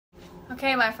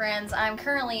Okay, my friends, I'm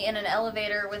currently in an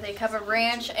elevator with a cup of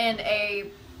ranch and a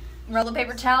roll of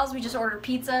paper towels. We just ordered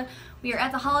pizza. We are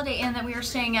at the Holiday Inn that we are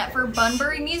staying at for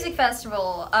Bunbury Music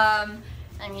Festival. I'm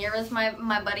here with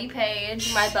my buddy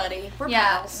Paige. My buddy. We're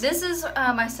pals. This is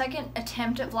my second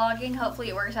attempt at vlogging. Hopefully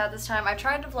it works out this time. I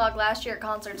tried to vlog last year at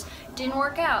concerts. Didn't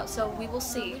work out, so we will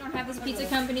see. We don't have this pizza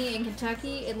company in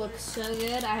Kentucky. It looks so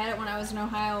good. I had it when I was in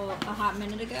Ohio a hot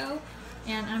minute ago,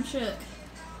 and I'm shook.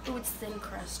 Oh, it's thin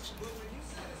crust.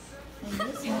 And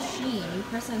this machine, you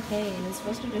press on K, and it's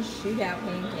supposed to just shoot out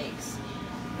pancakes.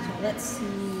 So let's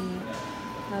see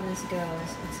how this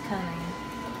goes. It's coming.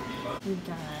 We've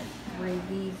got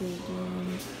gravy,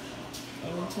 bacon,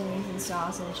 eggs, and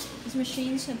sausage. This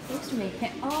machine's supposed to make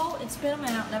oh, it spit them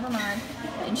out. Never mind.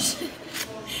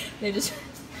 They just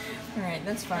Alright,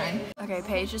 that's fine. Okay,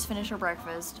 Paige just finished her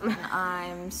breakfast, and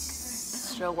I'm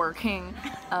still working.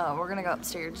 We're gonna go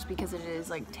upstairs just because it is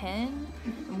like 10,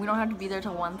 and we don't have to be there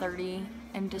till 1:30,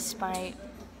 and despite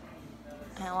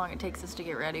how long it takes us to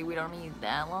get ready, we don't need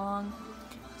that long.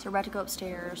 So we're about to go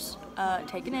upstairs,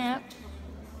 take a nap,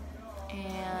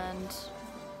 and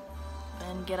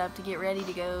then get up to get ready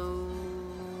to go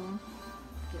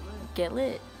get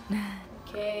lit.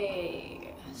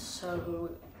 Okay, so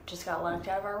just got locked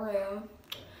out of our room.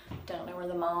 Don't know where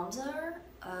the moms are.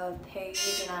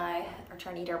 Paige and I are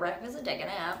trying to eat our breakfast and take a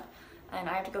nap, and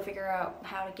I have to go figure out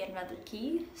how to get another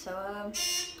key. So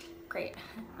great.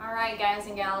 All right, guys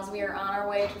and gals, we are on our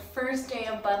way to first day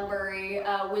of Bunbury.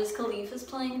 Wiz Khalifa is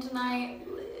playing tonight.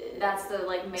 That's the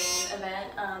main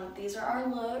event. These are our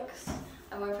looks.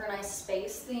 I went for a nice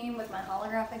space theme with my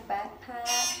holographic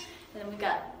backpack, and then we've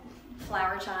got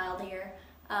Flower Child here.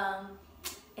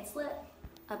 It's lit.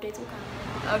 Updates will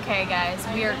come. Okay, guys,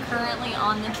 we are currently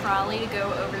on the trolley to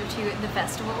go over to the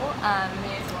festival.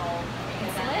 It's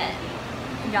lit.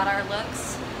 We got our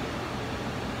looks.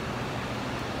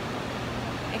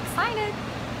 Excited.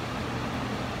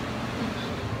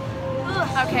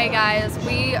 Okay, guys,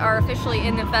 we are officially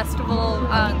in the festival.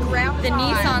 The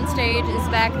Nissan stage is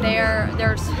back there.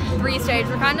 There's 3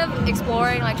 stages. We're kind of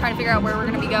exploring, trying to figure out where we're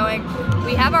going to be going.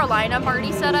 We have our lineup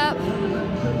already set up,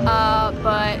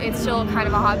 but it's still kind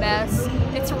of a hot mess.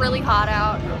 It's really hot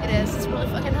out. It is. It's really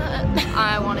fucking hot.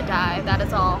 I want to die. That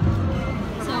is all.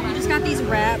 So we just got these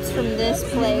wraps from this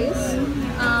place.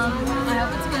 I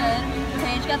hope it's good.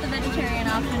 Paige got the vegetarian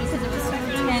option because it was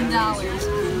 $10.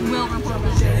 Will report back.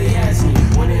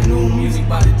 When that new music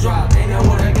about to drop, ain't that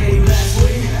what I gave last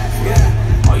week?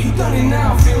 Yeah. Are you done it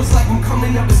now? Feels like I'm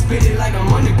coming up and spit it like I'm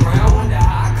underground. Wonder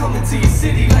how I come into your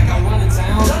city like I run a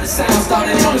town. The sound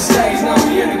started on the stage, now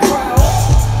we in the crowd.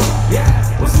 Yeah,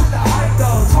 what's with the hype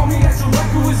though? Told me that your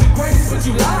record was the greatest, but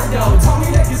you lied though. Told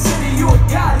me that consider you a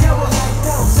god, yeah, well like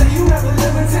though. Say you never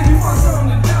live until you find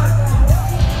something to do.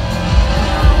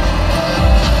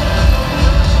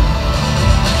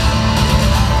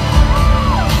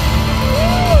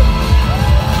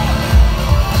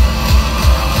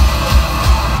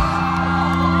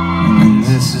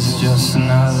 This is just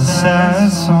another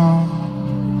sad song.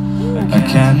 I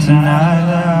can't deny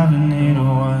that I've been needed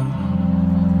one,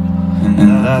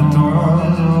 and that the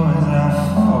world is always at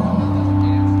fault,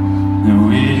 and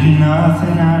we did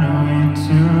nothing out of it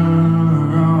too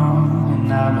wrong.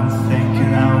 And I've been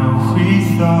thinking out what we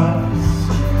thought.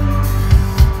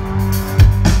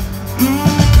 I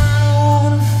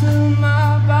wanna fill my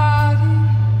body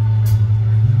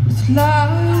with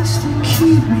lies to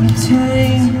keep me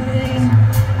tame.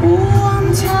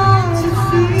 I'm tired of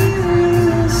feeling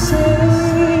the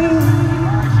same.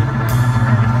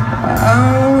 I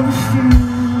wanna feel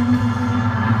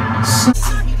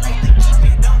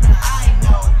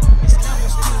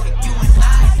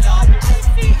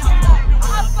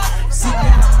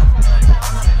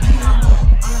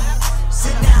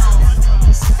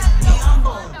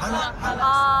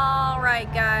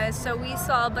Alright, guys, so we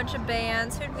saw a bunch of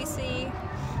bands. Who did we see?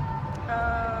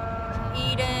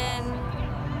 Eden,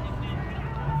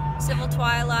 Civil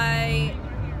Twilight,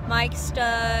 Mike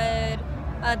Stud,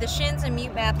 the Shins and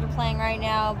Mute Math are playing right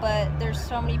now, but there's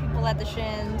so many people at the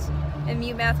Shins, and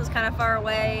Mute Math was kind of far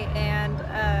away, and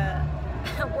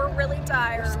we're really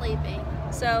tired. We're sleeping.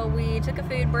 So we took a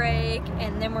food break,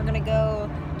 and then we're gonna go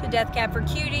to Death Cab for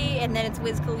Cutie, and then it's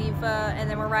Wiz Khalifa, and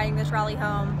then we're riding this rally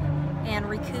home and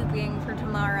recouping for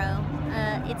tomorrow.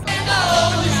 It's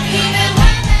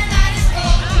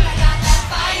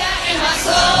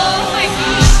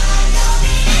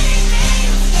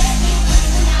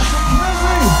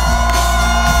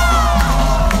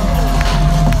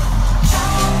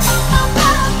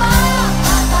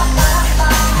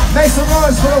Make some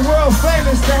noise for the world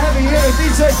famous, the heavy hitter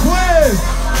DJ Quiz!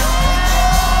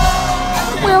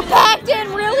 We're packed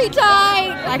in really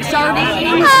tight. Like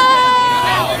sardines.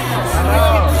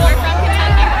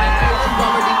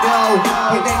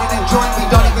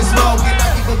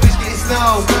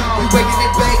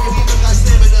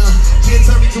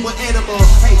 To an animal,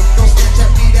 hey, don't snatch at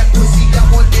me, that pussy, that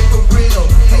one is for real.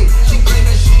 Hey, she claim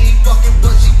that she ain't fucking,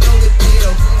 but she know the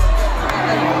deal.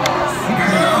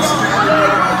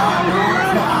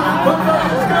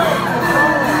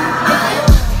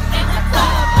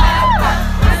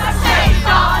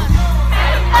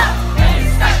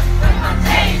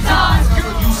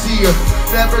 You see her,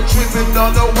 never tripping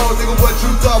on no more, nigga. What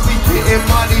you thought we getting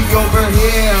money over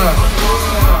here?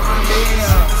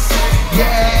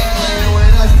 Yeah.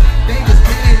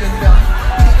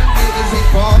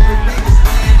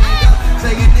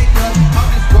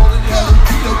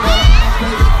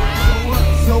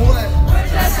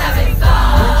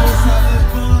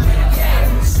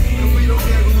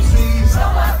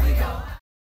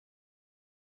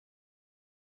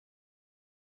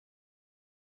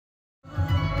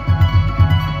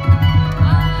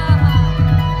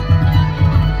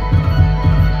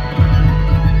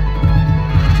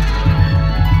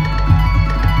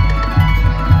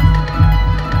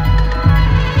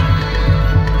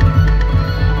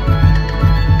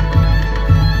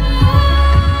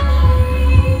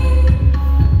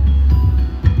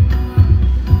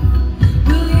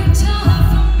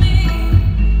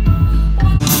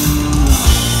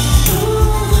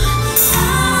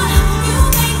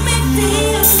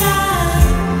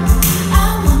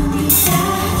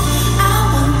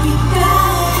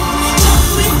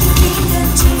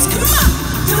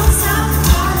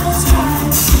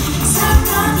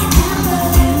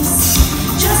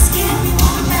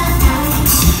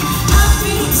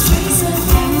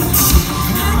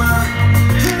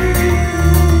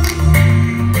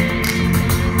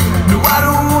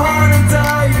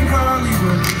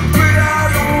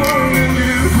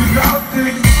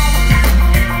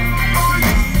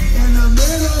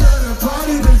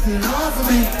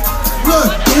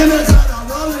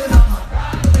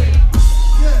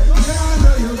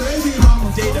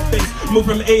 Move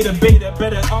from A to beta,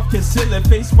 better off conceal it.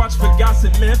 Face watch for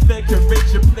gossip, man, that can rate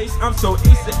your place. I'm so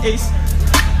ace to ace.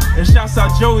 And shouts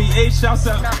out Joey, shouts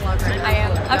out. I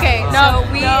am. Okay,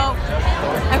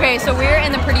 Okay, so we're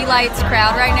in the Pretty Lights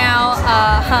crowd right now.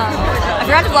 I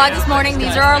forgot to vlog this morning.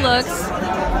 These are our looks.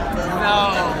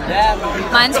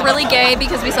 Mine's really gay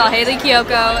because we saw Haley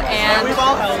Kiyoko and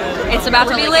it's about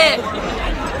to be lit.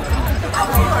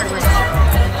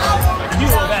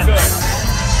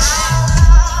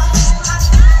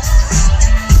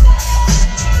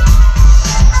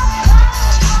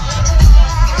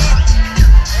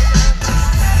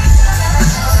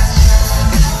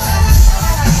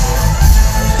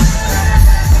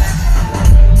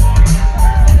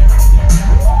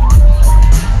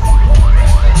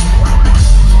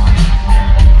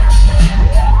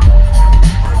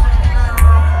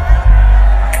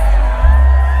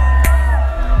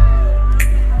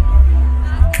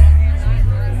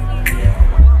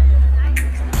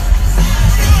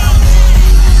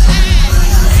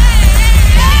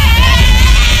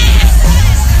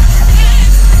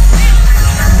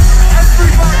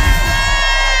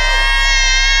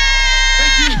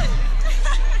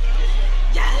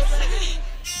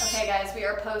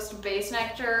 Base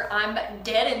Nectar. I'm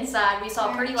dead inside. We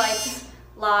saw Pretty Lights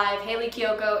live, Haley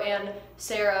Kiyoko and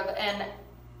Sarah, and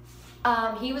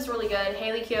he was really good.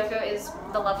 Haley Kiyoko is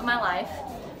the love of my life.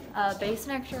 Base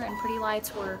Nectar and Pretty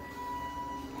Lights were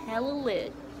hella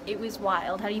lit. It was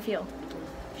wild. How do you feel?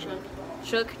 Shook.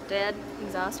 Shook, dead,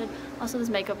 exhausted. Also, this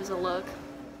makeup is a look.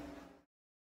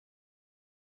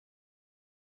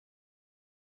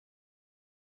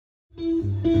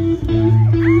 Please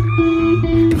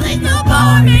don't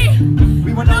bore me.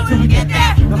 We went on till we get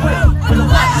there. The who, or the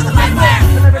what, or the when, where.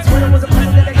 The lyrics when it was a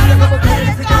plan that I got a couple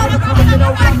credits to go. The comment to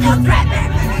know I feel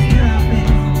threatened.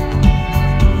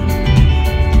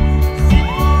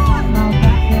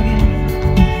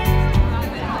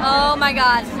 Oh my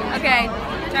God. Okay,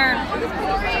 turn.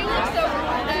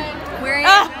 We're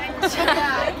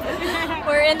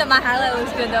in the, my highlight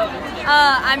looks good though.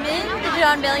 I'm in the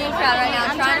John Bellion crowd right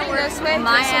now, trying to work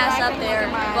my ass up there,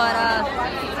 but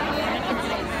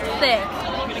it's thick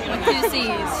with 2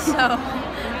 C's, so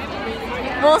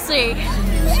we'll see.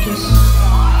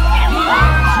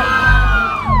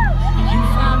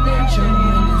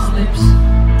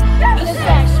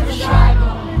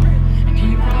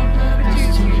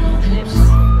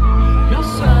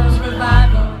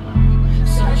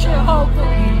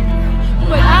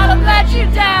 But I'd have let you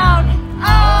down.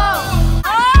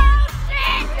 Oh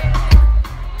shit!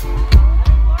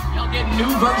 Y'all get new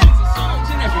versions of songs.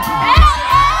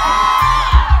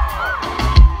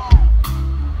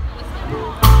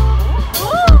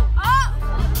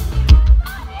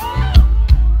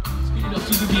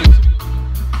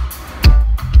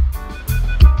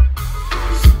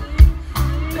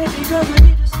 'cause we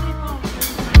need to sleep on it.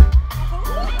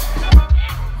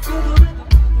 Feel the rhythm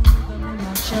in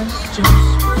my chest just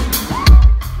scream.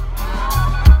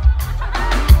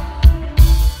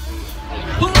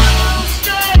 Pull on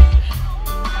straight.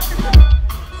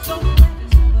 So we make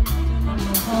this rhythm in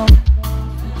the heart.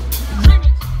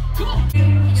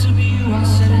 To be you, I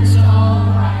said it's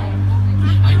alright.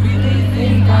 I really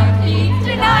think I peaked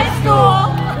in high school.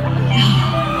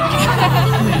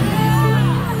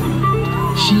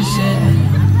 She said,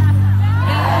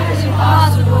 that is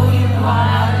impossible, you are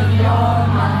out of your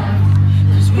mind.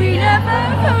 'Cause we never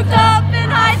hooked up in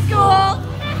high school.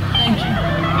 Thank you.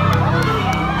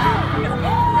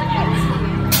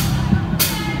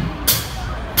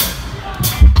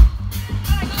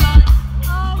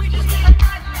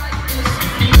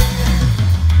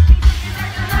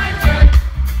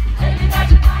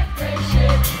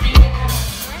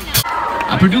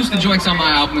 I produce the joints on my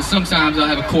album, and sometimes I'll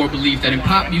have a core belief that in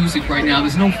pop music right now,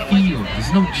 there's no feel,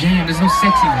 there's no jam, there's no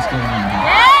sexiness going on.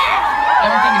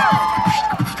 Everything is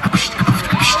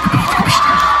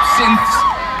synths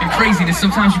and craziness.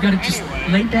 Sometimes you gotta just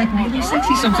lay back and be a little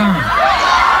sexy sometimes.